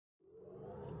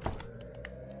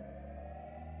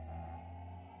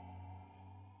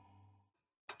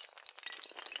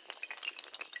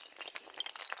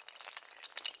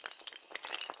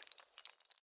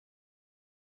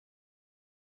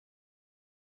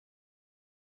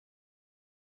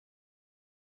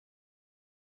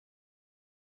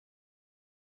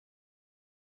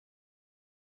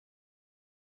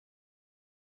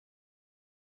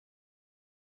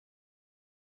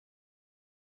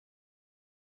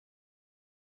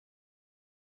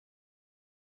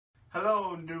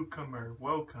Hello, newcomer.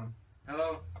 Welcome.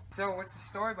 Hello. So, what's the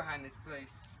story behind this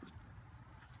place?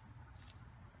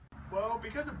 Well,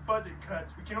 because of budget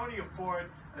cuts, we can only afford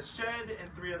a shed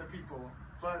and 3 other people.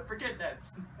 But forget that.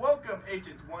 Welcome,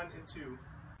 Agents 1 and 2.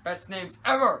 Best names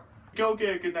ever! Go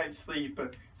get a good night's sleep.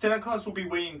 Santa Claus will be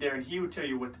waiting there and he will tell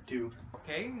you what to do.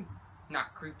 Okay,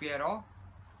 not creepy at all.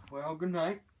 Well, good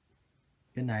night.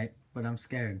 Good night, but I'm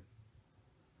scared.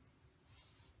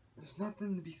 There's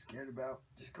nothing to be scared about.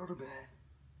 Just go to bed.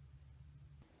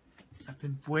 I've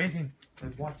been waiting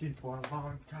and watching for a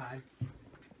long time.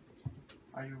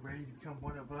 Are you ready to become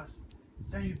one of us?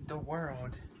 Save the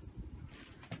world.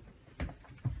 Time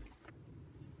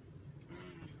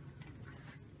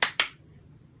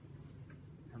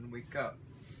to wake up.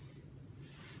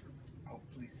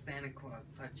 Hopefully Santa Claus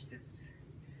touched this.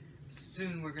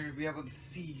 Soon we're gonna be able to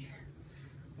see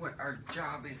what our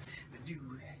job is to do.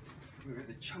 We're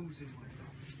the chosen one.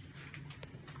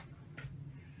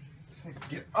 Just like,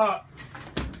 get up!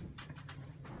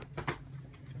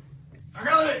 I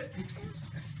got it!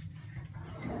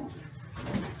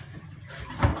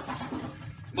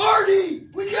 Marty!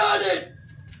 We got it!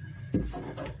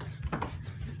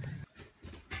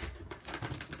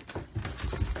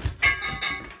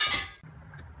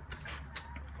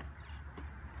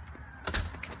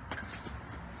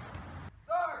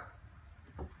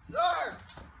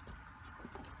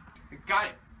 Got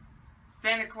it.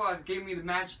 Santa Claus gave me the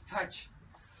magic touch.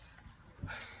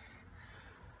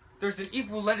 There's an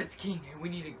evil lettuce king and we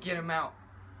need to get him out.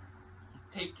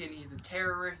 He's a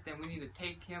terrorist and we need to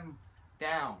take him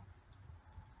down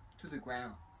to the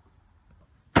ground.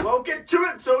 Well, get to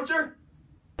it, soldier!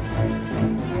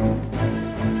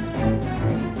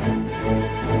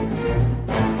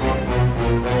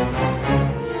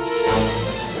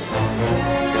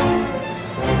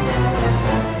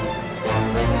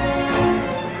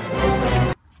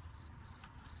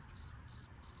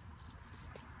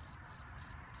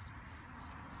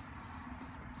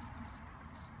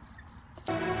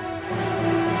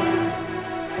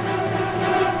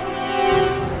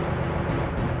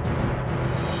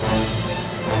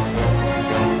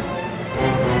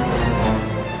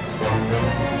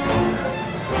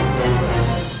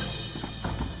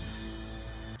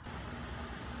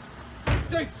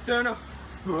 Thanks, Santa.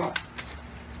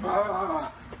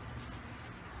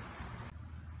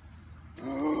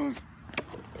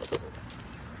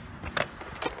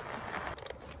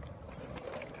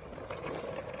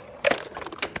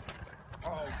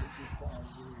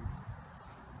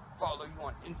 Follow you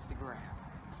on Instagram.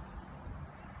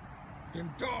 Then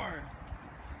die!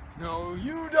 No,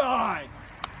 you die!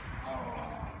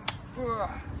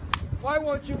 Why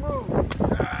won't you move?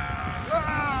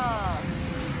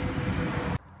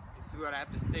 This is what I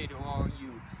have to say to all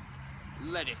you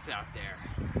lettuce out there.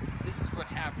 This is what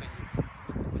happens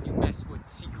when you mess with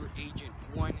Secret Agent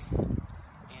 1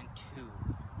 and 2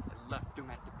 that left them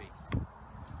at the base.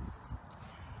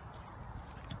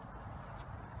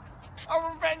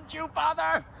 I'll revenge you,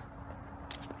 father!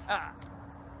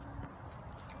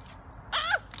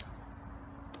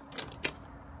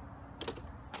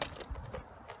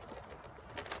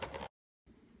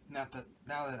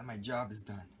 Now that my job is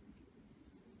done,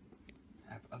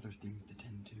 I have other things to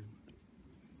tend to.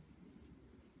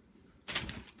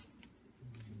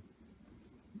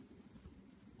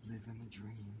 Live in the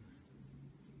dream.